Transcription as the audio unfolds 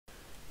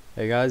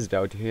Hey guys,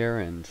 Dowd here,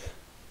 and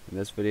in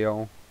this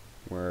video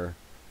we're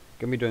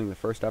gonna be doing the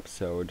first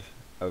episode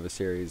of a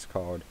series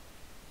called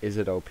Is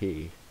It OP?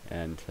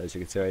 And as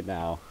you can see right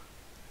now,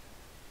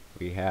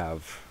 we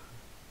have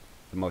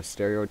the most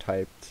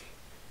stereotyped,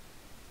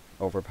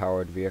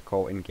 overpowered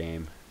vehicle in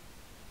game,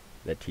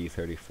 the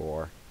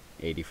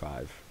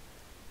T-34-85.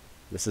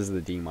 This is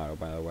the D model,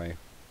 by the way.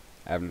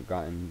 I haven't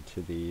gotten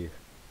to the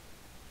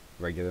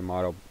regular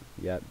model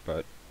yet,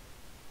 but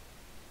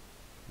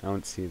I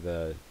don't see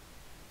the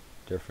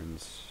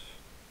difference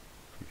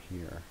from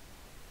here.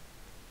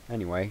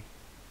 Anyway,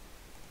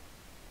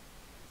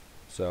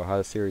 so how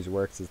the series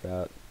works is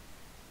that,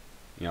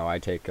 I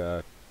take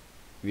a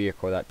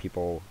vehicle that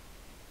people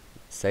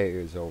say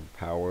is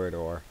overpowered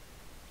or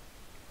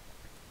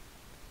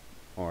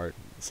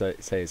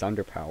say is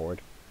underpowered,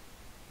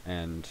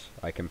 and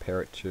I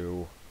compare it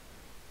to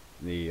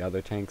the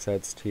other tank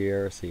sets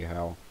tier, see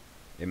how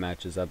it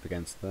matches up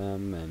against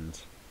them,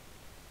 and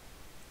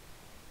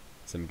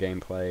some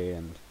gameplay,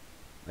 and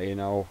let you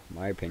know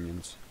my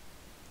opinions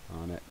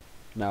on it.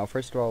 Now,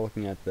 first of all,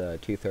 looking at the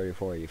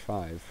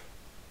T-34-85,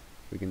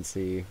 we can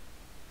see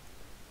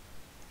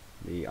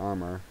the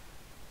armor,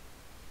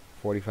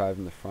 45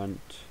 in the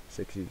front,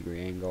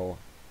 60-degree angle,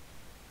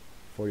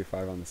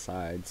 45 on the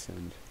sides,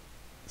 and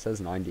it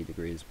says 90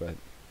 degrees, but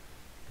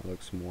it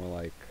looks more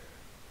like,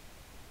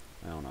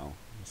 I don't know,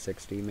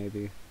 60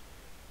 maybe?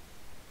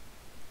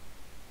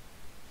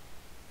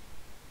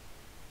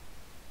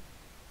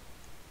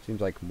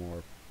 Seems like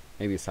more,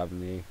 maybe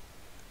 70,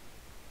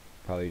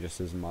 probably just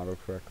isn't modeled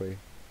correctly.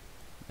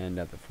 And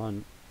at the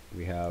front,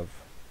 we have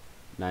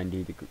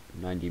 90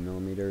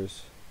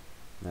 millimeters,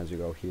 and as we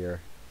go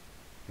here,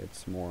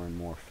 it's more and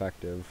more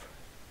effective.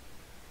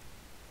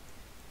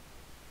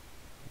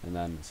 And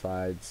then the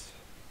sides,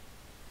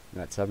 we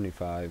got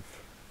 75,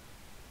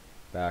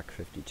 back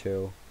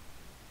 52,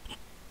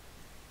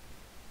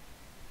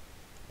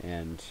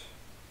 and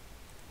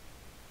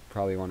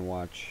probably want to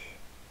watch,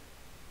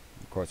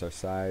 of course, our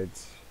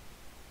sides.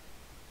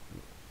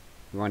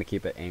 We want to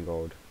keep it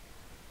angled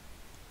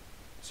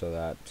so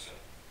that,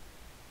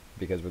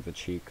 because with the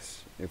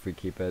cheeks, if we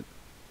keep it,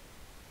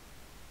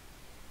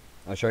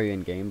 I'll show you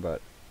in game,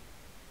 but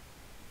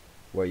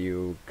what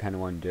you kind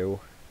of want to do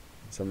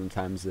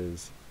sometimes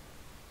is,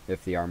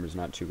 if the armor's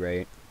not too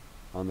great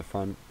on the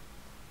front,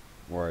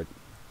 or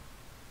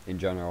in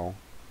general,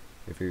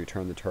 if you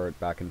turn the turret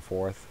back and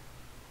forth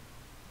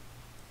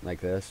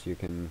like this, you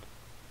can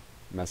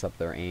mess up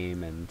their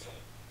aim, and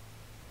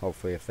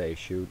hopefully if they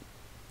shoot,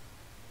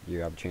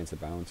 you have a chance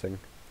of bouncing.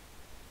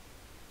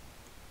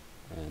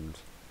 And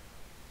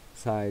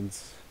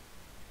sides,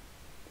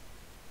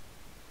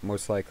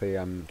 most likely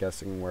I'm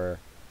guessing we're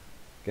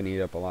gonna eat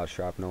up a lot of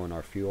shrapnel in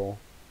our fuel,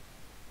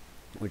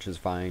 which is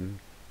fine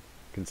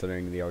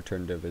considering the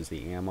alternative is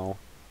the ammo.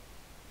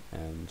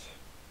 And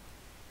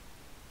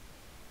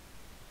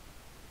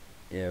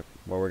if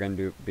what we're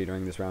gonna be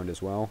doing this round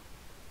as well,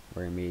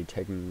 we're gonna be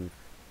taking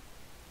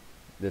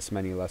this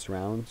many less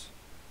rounds,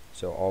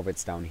 so all of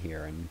it's down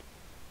here, and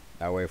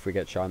that way if we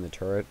get shot in the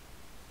turret,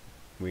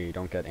 we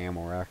don't get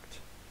ammo wrecked.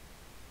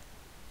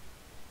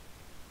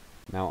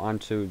 Now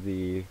onto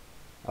the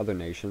other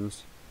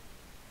nations.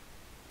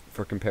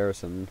 For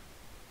comparison,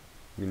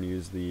 I'm going to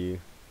use the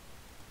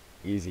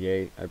Easy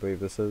 8, I believe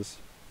this is.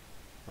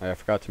 I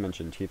forgot to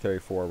mention,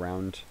 T-34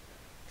 round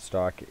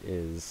stock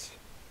is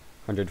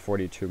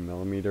 142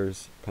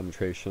 millimeters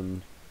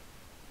penetration,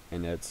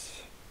 and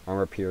it's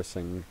armor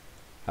piercing,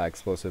 high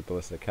explosive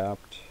ballistic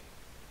capped,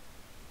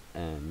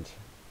 and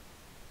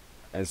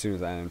as soon as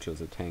that enters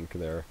the tank,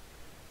 they're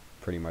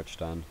pretty much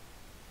done.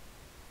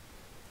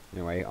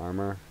 Anyway,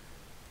 armor.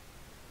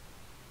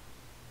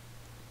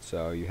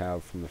 So you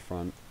have from the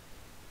front,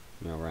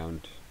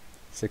 around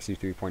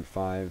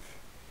 63.5. If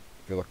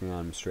you're looking at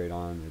them straight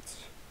on,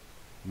 it's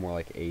more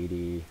like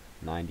 80,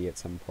 90 at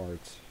some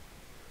parts.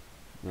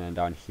 And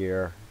down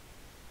here,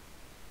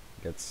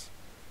 it gets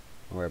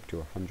all the way up to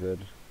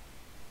 100.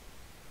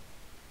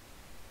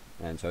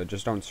 And so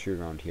just don't shoot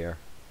around here.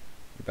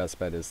 Your best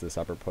bet is this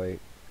upper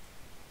plate.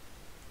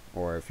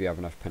 Or if you have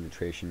enough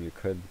penetration, you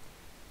could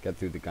get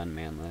through the gun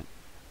manlet.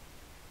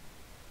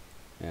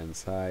 And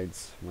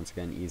sides, once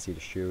again, easy to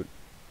shoot.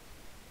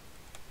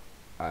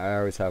 I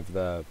always have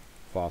the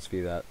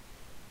philosophy that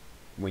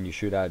when you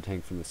shoot at a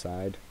tank from the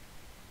side,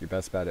 your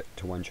best bet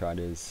to one-shot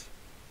is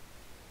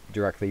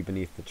directly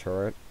beneath the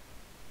turret.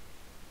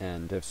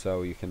 And if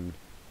so, you can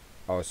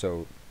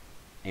also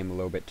aim a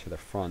little bit to the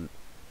front,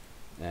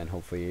 and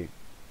hopefully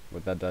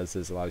what that does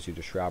is allows you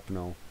to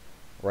shrapnel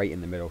right in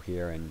the middle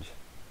here and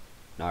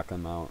knock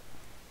them out.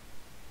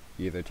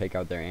 You either take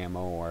out their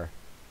ammo or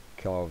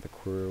kill all of the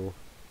crew.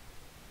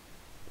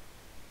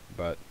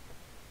 But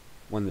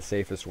one of the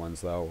safest ones,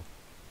 though,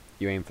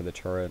 you aim for the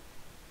turret,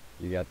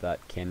 you get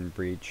that cannon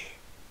breach,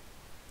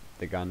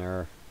 the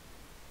gunner,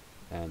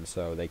 and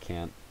so they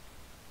can't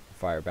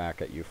fire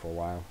back at you for a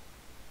while.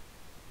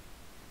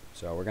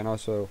 So we're going to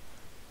also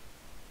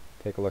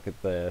take a look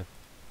at the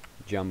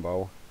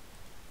jumbo.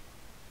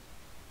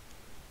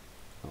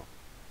 Oh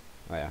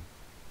yeah.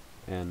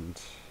 And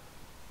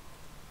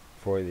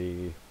for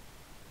the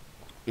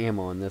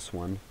ammo on this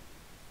one,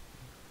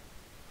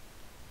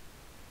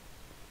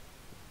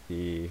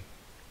 the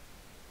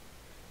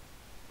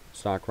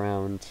stock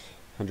round,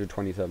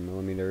 127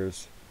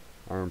 millimeters,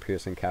 armor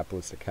piercing cap,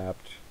 ballistic cap.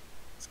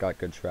 It's got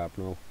good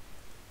shrapnel.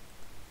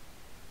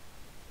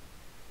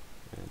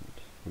 And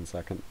 1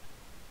 second.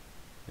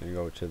 I'm gonna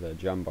go to the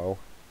jumbo.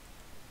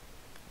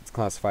 It's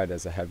classified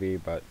as a heavy,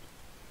 but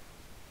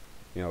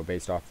you know,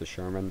 based off the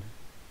Sherman,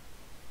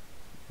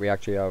 we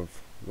actually have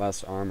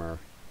less armor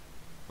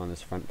on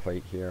this front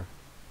plate here.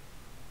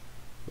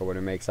 But what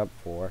it makes up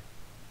for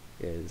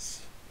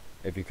is,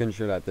 if you couldn't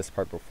shoot at this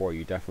part before,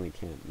 you definitely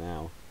can't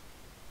now.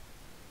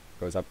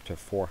 Goes up to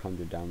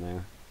 400 down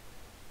there.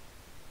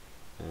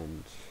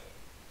 And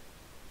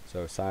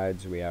so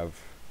sides, we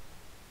have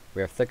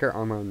thicker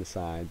armor on the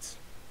sides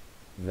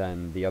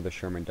than the other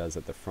Sherman does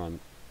at the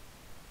front.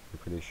 I'm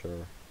pretty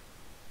sure.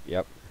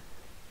 Yep.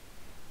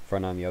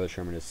 Front on the other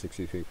Sherman is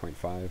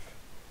 63.5.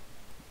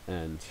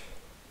 And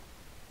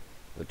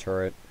the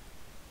turret,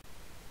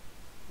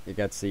 it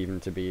gets even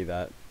to be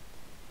that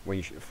when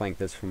you flank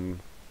this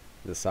from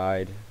the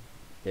side,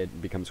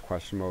 it becomes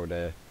questionable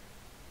to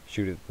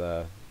shoot at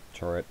the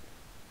turret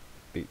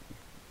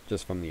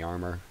just from the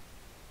armor.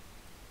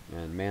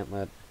 And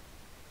mantlet,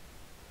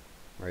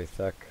 very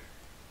thick.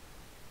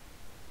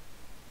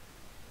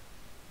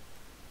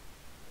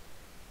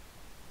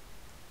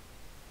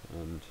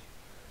 And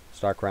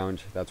stock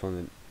round, that's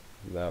one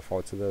of the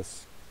faults of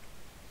this.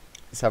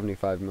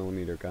 75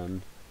 millimeter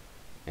gun,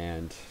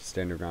 and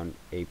standard round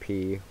AP,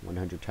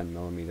 110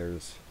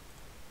 millimeters.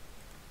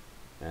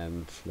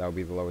 And that will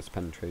be the lowest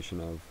penetration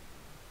of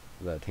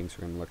the tanks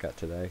we're going to look at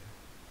today.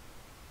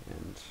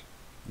 And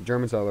the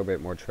Germans are a little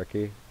bit more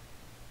tricky,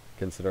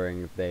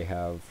 considering they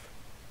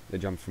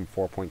jump from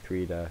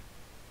 4.3 to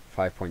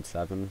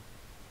 5.7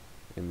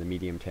 in the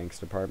medium tanks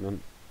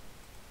department.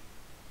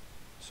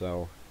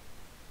 So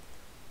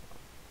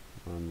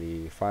on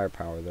the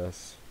firepower,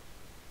 this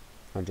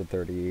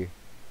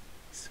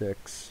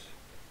 136,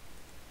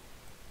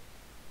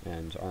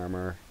 and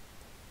armor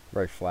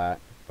very flat,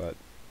 but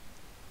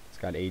it's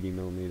got 80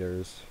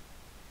 millimeters.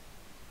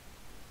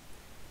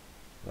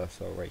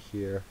 So right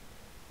here.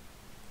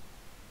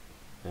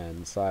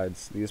 And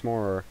sides, these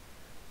more,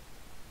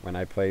 when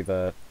I play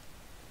the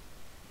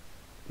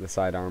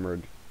side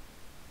armored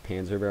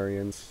Panzer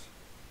variants,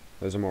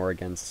 those are more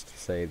against,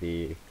 say,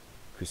 the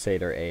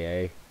Crusader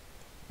AA,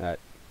 that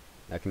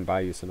can buy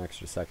you some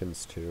extra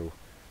seconds to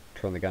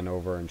turn the gun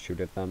over and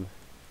shoot at them.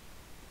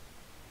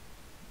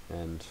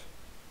 And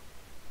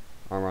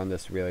armor on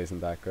this really isn't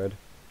that good,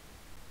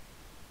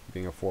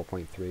 being a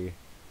 4.3,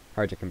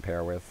 hard to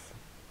compare with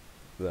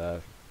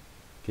the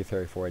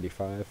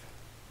T-34-85.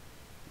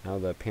 Now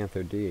the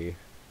Panther D,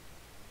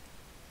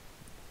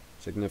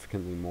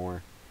 significantly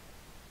more.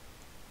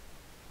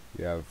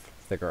 You have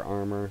thicker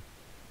armor.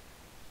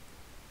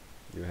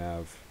 You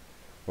have,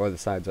 well, the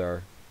sides are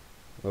a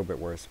little bit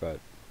worse, but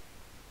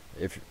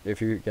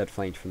if you get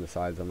flanked from the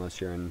sides, unless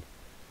you're in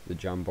the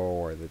jumbo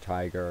or the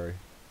Tiger,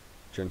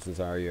 chances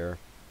are you're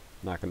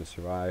not going to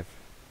survive.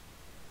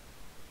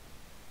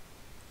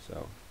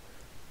 So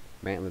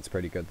mantlet's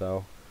pretty good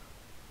though.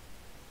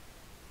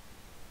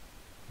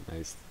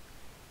 Nice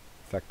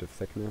effective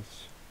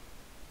thickness,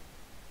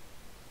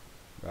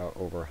 about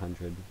over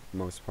 100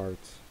 most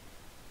parts.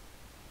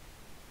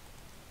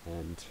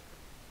 And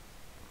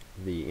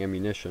the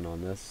ammunition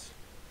on this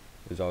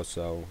is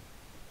also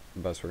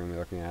the best we're going to be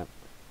looking at.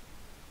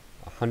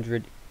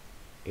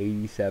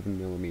 187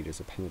 millimeters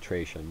of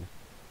penetration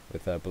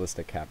with a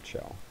ballistic capped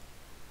shell.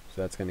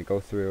 So that's going to go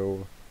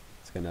through,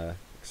 it's going to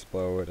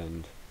explode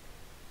and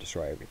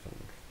destroy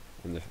everything.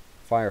 And the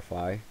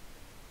Firefly,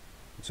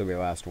 this will be the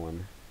last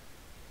one,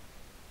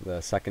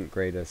 the second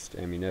greatest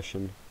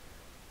ammunition,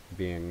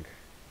 being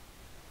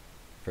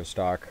for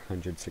stock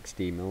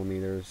 160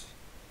 millimeters,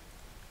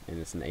 and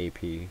it's an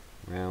AP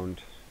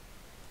round.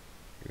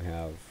 You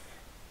have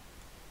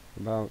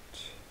about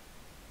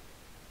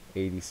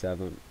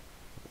 87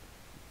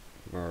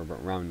 or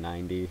around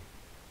 90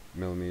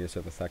 millimeters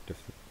of effective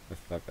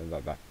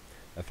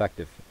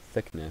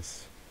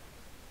thickness,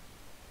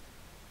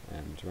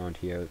 and around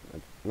here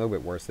a little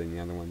bit worse than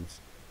the other ones,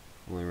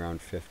 only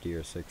around 50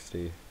 or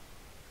 60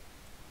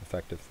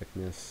 effective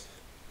thickness.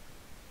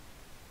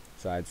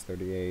 Sides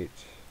 38,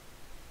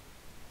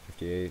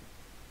 58,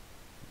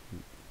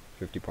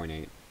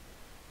 50.8,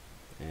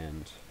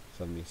 and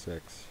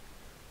 76.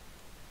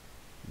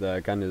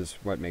 The gun is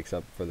what makes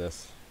up for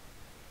this,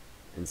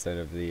 instead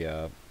of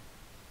the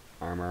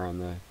armor on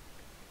the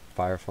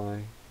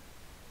Firefly.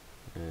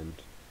 And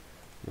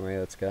anyway,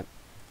 let's get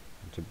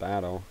into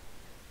battle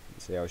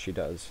and see how she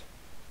does.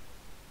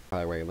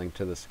 By the way, link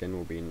to the skin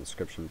will be in the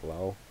description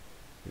below.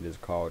 It is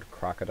called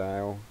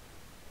Crocodile,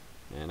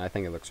 and I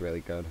think it looks really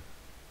good.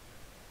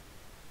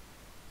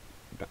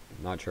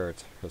 Not sure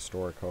it's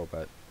historical,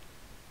 but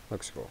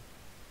looks cool.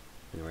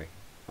 Anyway,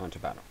 on to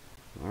battle.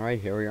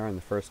 Alright, here we are in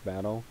the first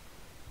battle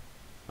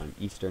on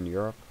Eastern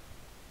Europe.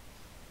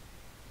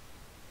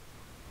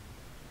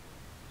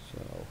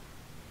 So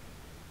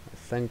I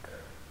think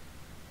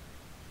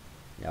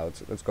Yeah,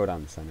 let's go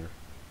down the center.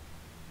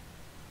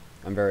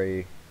 I'm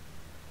very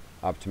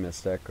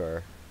optimistic,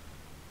 or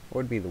what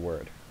would be the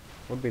word?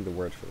 What would be the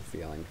word for the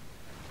feeling?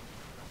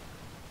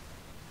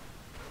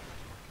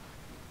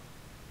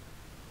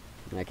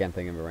 I can't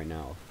think of it right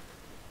now,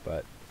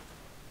 but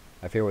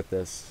I feel with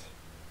this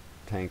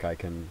tank I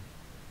can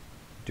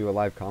do a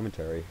live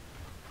commentary,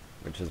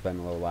 which has been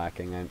a little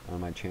lacking on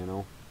my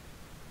channel,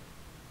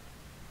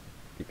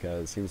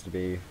 because it seems to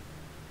be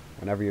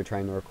whenever you're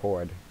trying to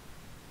record,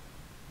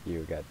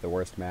 you get the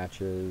worst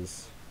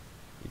matches,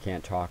 you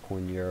can't talk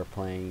when you're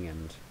playing,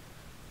 and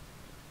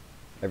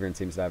everyone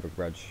seems to have a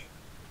grudge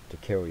to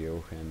kill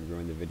you and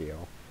ruin the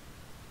video.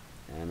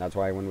 And that's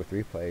why I went with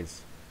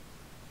replays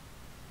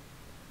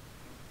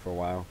for a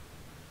while.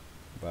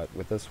 But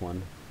with this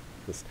one,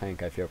 this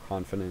tank, I feel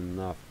confident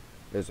enough,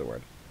 there's a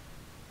word,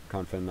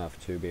 confident enough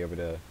to be able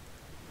to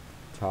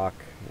talk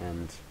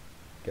and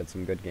get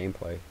some good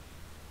gameplay.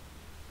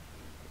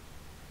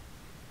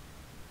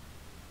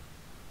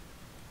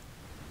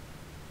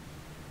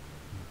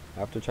 I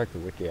have to check the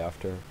wiki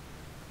after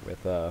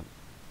with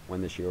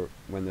when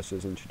this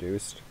was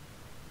introduced,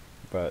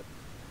 but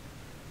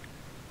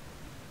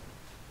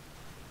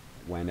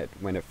when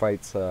it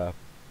fights I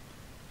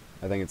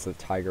think it's the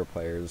Tiger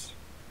players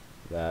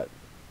that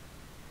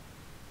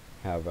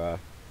have a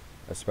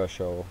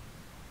special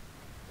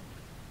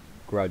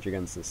grudge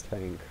against this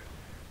tank,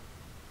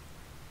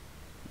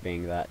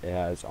 being that it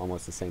has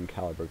almost the same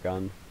caliber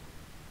gun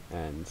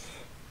and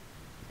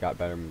got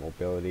better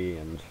mobility,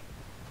 and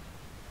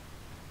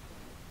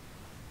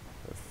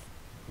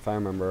if I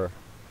remember,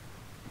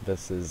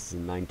 this is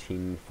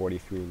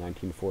 1943,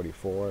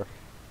 1944,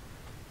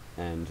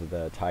 and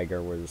the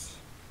Tiger was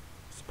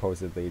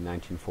supposedly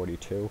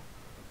 1942.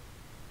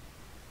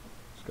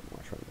 Just gonna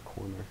watch around the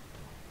corner.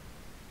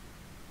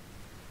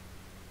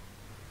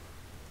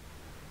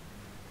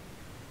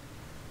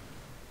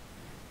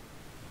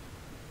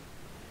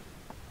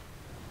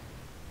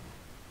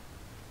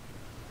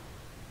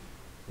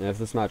 And if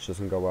this match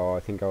doesn't go well, I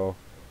think I'll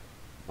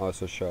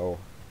also show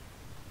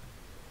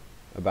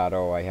a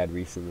battle I had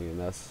recently in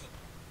this,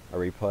 a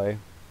replay,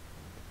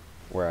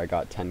 where I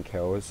got 10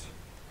 kills,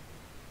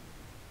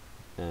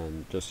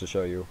 and just to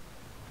show you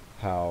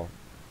how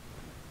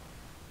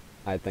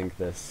I think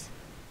this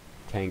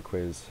tank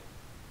was,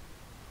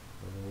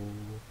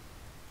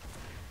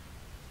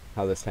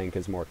 how this tank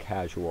is more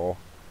casual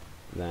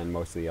than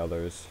most of the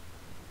others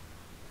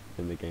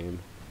in the game.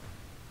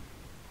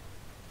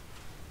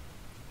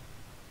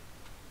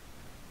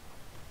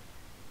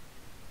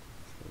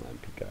 So let me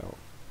peek out.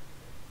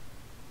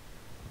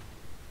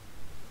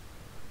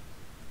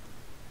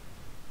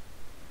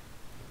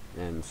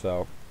 And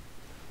so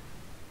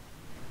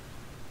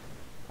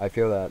I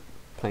feel that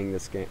playing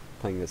this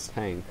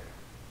tank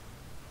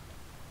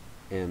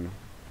in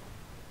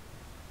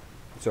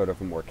sort of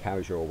a more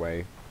casual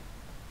way,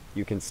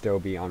 you can still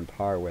be on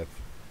par with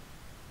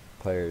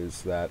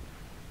players that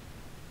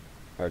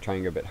are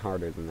trying a bit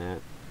harder than that.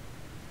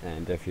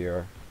 And if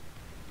you're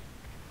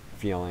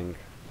feeling,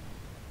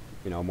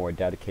 more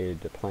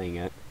dedicated to playing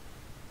it,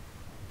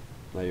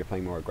 that you're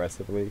playing more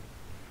aggressively,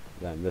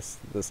 then this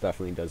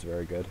definitely does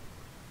very good.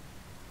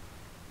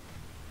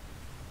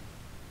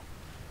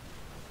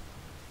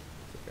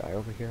 Guy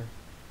over here?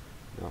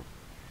 No.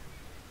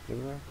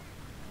 Over there?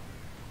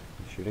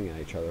 They're shooting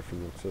at each other from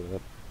the looks of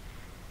it.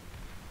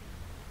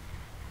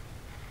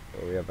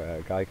 So we have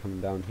a guy coming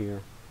down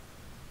here.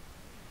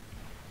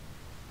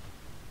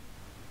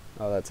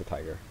 Oh, that's a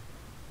Tiger.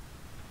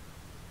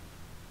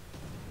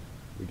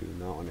 We do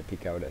not want to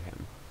peek out at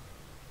him.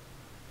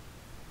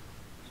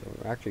 So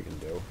what we're actually going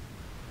to do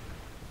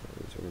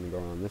is we're going to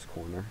go around this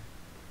corner.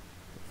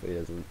 Hopefully he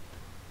doesn't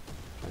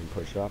try and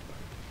push up.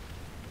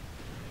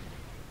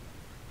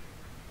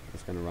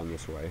 It's going to run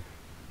this way,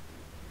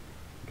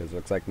 because it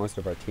looks like most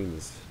of our team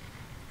is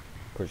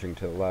pushing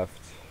to the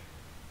left.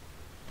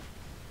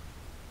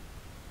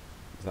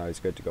 It's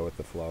always good to go with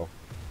the flow.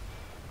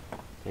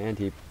 And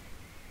he...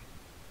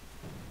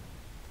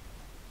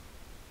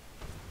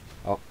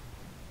 Oh.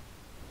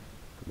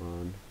 Come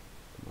on.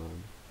 Come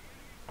on.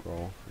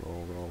 Roll,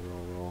 roll, roll,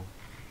 roll, roll.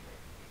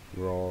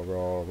 Roll,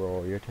 roll,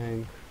 roll your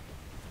tank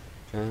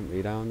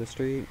gently down the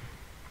street.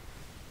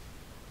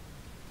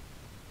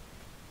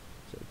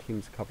 So the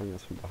team's covering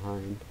us from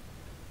behind,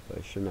 so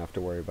I shouldn't have to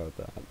worry about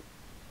that.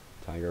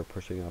 Tiger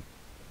pushing up.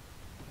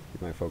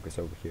 Keep my focus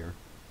over here.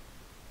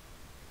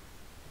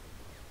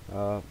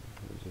 There's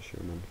a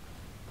Sherman.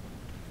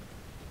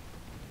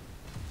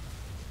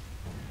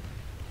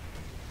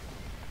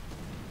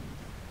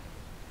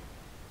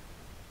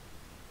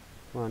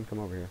 Come on, come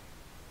over here.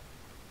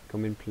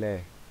 Come and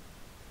play.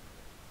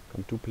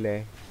 Come to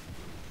play.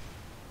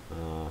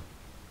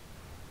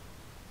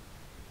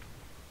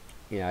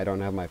 Yeah, I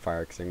don't have my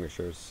fire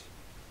extinguishers.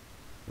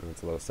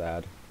 It's a little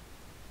sad.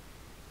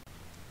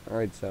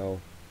 Alright,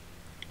 so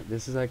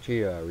this is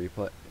actually a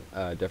replay,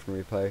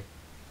 different replay.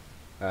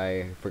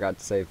 I forgot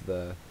to save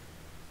the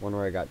one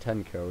where I got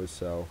 10 kills,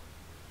 so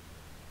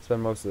I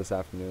spent most of this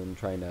afternoon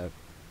trying to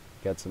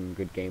get some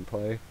good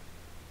gameplay,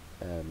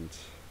 and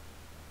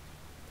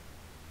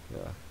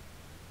Yeah.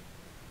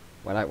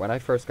 When I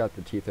first got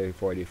the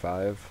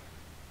T-34-85,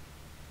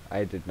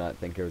 I did not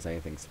think it was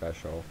anything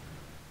special.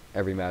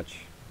 Every match,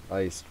 at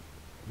least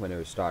when it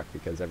was stock,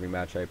 because every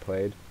match I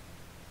played,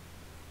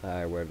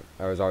 I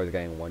was always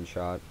getting one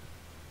shot,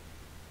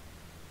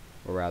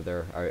 or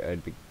rather,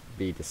 I'd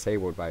be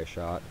disabled by a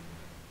shot,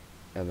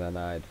 and then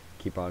I'd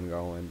keep on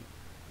going,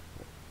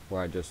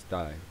 or I'd just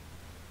die.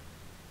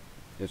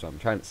 Is what I'm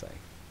trying to say.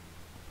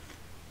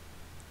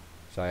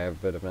 So I have a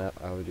bit of an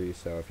allergy,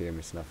 so if you hear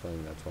me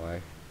snuffling, that's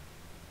why.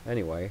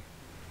 Anyway,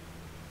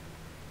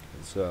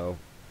 so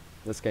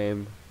this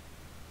game,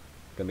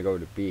 gonna go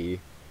to B,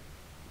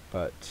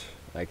 but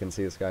I can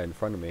see this guy in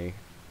front of me.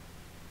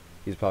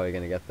 He's probably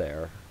gonna get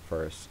there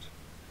first,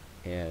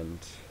 and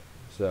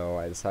so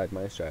I decide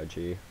my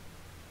strategy,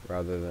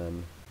 rather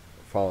than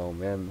follow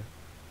him in,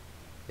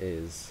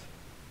 is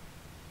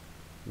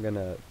I'm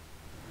gonna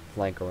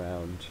flank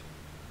around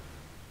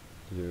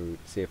to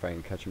see if I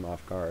can catch him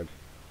off guard.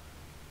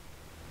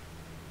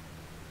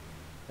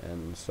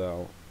 And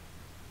so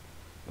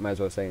I might as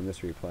well say in this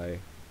replay,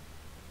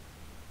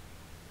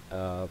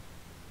 the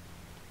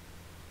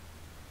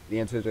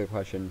answer to the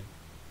question,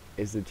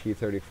 is the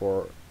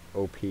T-34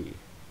 OP?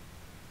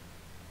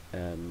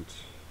 And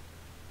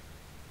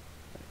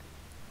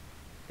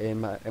in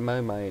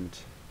my mind,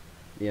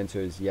 the answer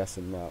is yes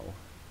and no.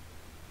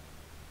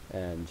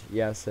 And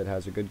yes, it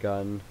has a good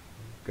gun,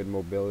 good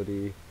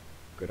mobility,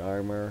 good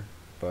armor,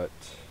 but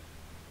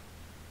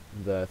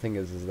the thing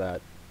is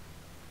that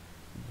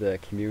the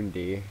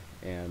community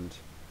and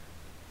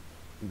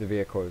the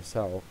vehicle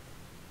itself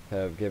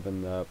have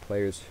given the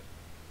players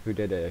who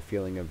did it a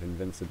feeling of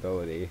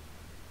invincibility,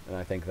 and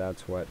I think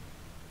that's what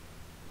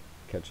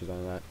catches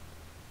on that.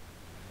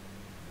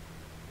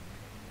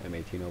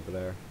 M18 over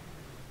there.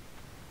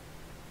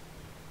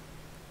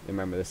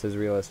 Remember, this is a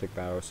realistic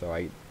battle, so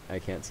I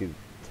can't see the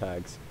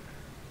tags.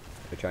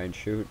 I try and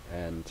shoot,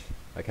 and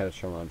I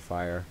catch them on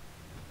fire,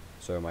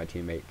 so my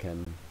teammate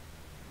can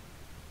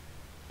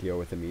deal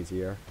with them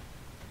easier.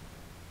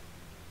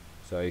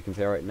 So you can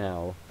see right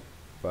now,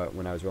 but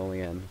when I was rolling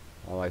in,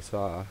 all I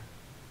saw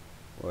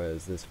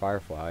was this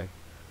firefly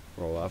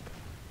roll up.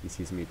 He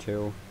sees me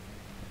too.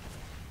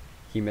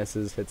 He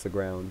misses, hits the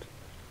ground,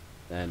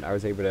 and I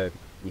was able to,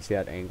 you see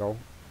that angle?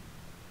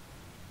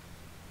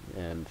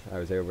 And I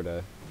was able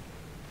to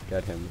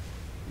get him,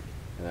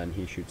 and then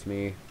he shoots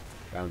me,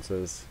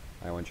 bounces,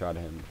 I one-shot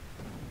him,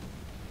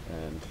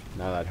 and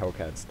now that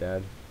Hellcat's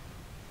dead,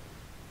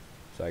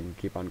 so I can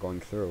keep on going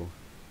through.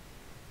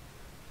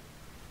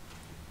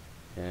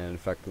 And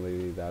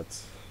effectively,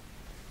 that's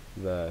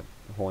the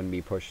whole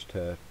enemy push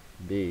to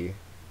B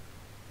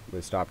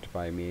was stopped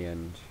by me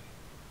and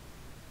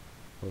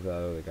who that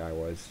other guy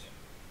was.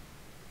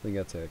 I think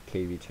that's a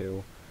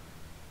KV2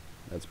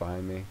 that's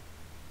behind me.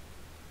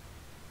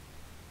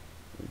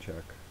 Let me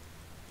check.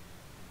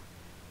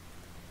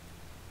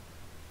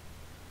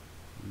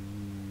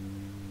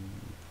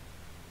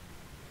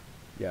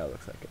 Yeah, it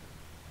looks like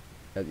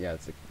it. Yeah,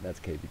 that's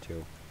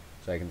KV2.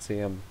 So I can see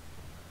him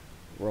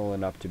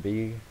rolling up to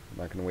B. I'm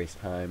not going to waste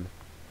time.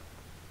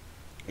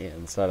 And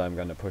instead I'm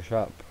going to push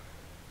up.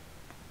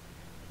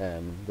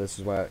 And this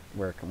is where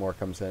more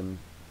comes in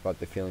about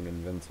the feeling of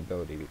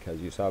invincibility, because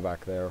you saw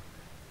back there,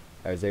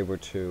 I was able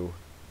to,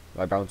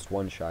 I bounced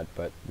one shot,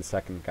 but the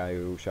second guy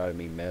who shot at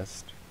me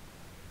missed.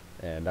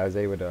 And I was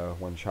able to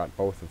one-shot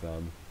both of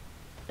them,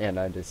 and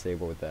I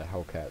disabled the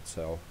Hellcat,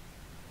 so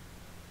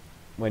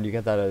when you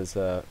get that as,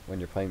 when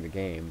you're playing the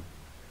game,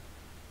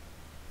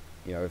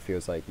 you know, it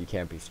feels like you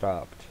can't be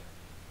stopped.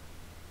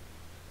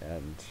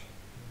 And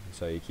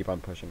so you keep on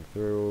pushing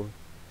through,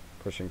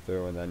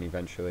 and then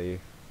eventually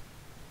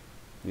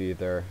you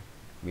either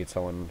meet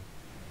someone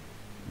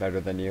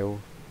better than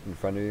you in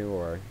front of you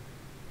or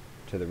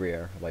to the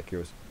rear, like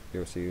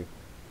you'll see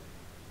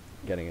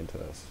getting into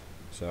this.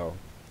 So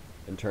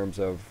in terms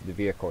of the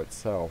vehicle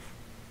itself,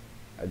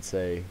 I'd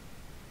say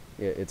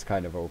it's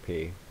kind of OP.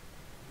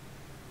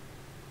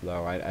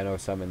 Though I know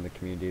some in the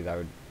community that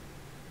would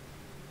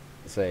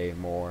say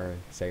more,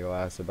 say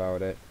less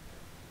about it.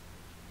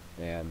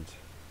 And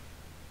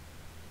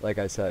like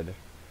I said,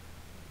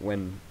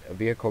 when a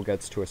vehicle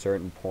gets to a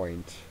certain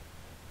point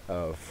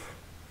of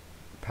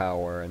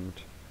power and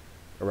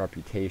a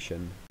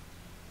reputation,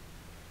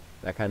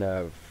 that kind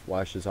of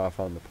washes off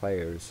on the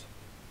players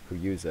who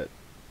use it.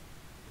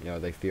 You know,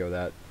 they feel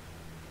that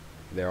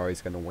they're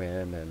always going to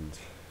win and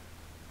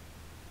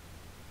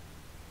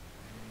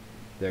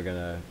they're going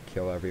to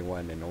kill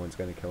everyone and no one's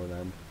going to kill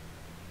them.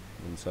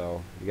 And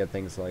so you get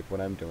things like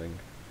what I'm doing.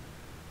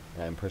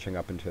 I'm pushing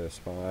up into the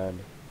spawn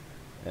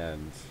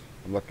and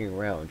I'm looking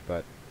around,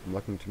 but I'm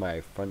looking to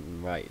my front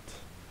and right,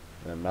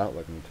 and I'm not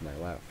looking to my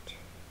left,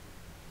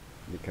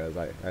 because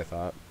I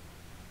thought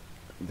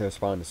their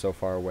spawn is so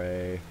far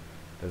away,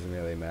 doesn't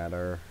really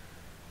matter,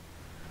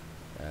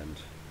 and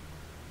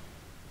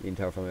you can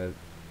tell from it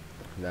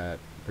that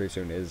pretty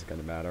soon it is going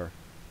to matter.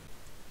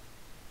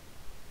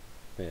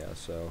 Yeah,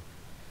 so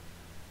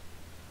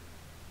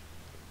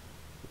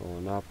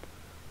rolling up,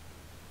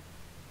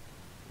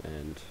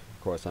 and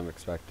of course I'm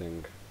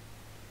expecting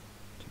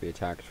be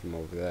attacked from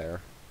over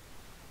there.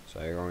 So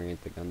I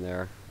orient the gun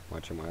there,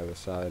 watch on my other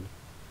side.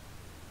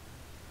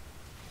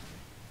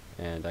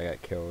 And I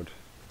got killed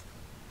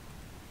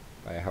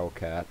by a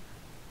Hellcat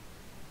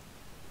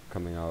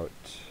coming out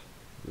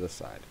this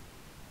side.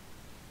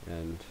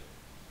 And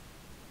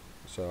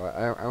so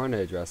I want to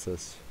address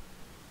this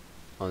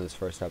on this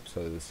first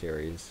episode of the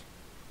series,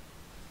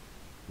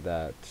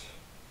 that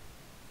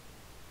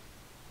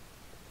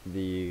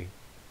the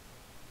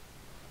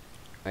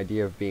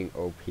idea of being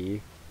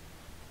OP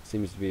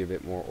seems to be a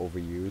bit more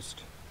overused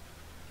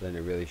than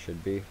it really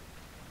should be.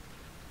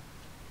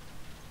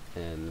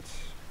 And,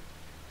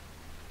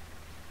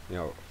 you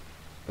know,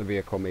 a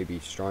vehicle may be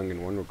strong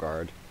in one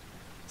regard,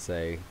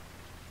 say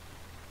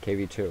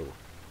KV-2,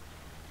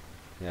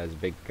 it has a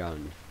big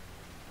gun,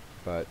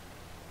 but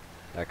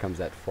that comes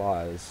at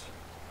flaws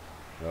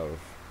of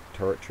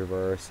turret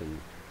traverse and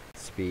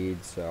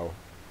speed, so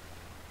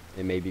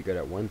it may be good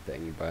at one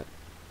thing, but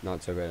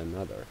not so good at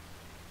another.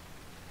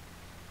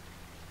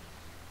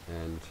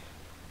 And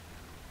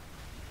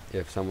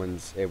if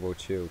someone's able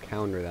to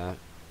counter that,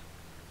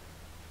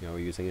 you know,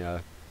 using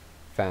a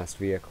fast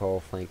vehicle,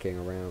 flanking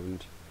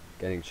around,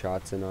 getting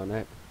shots in on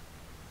it,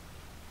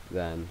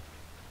 then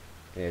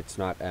it's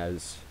not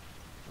as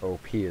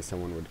OP as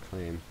someone would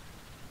claim.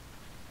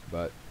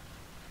 But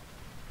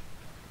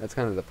that's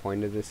kind of the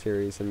point of this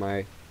series, in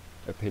my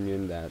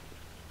opinion, that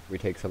we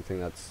take something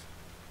that's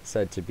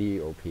said to be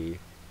OP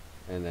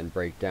and then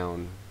break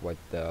down what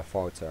the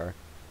faults are.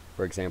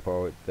 For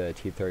example, the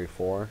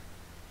T-34,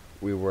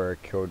 we were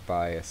killed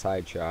by a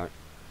side shot,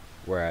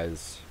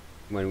 whereas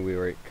when we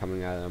were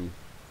coming at them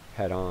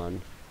head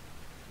on,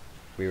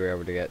 we were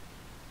able to get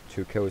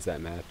 2 kills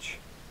that match.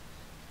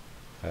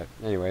 But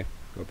anyway,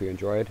 hope you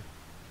enjoyed.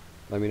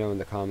 Let me know in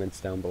the comments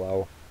down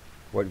below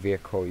what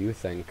vehicle you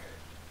think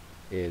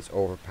is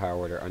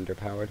overpowered or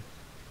underpowered.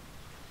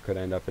 Could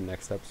end up in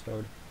next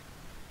episode.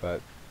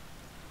 But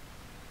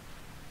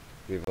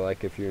leave a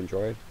like if you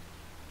enjoyed.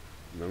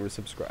 Remember to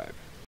subscribe.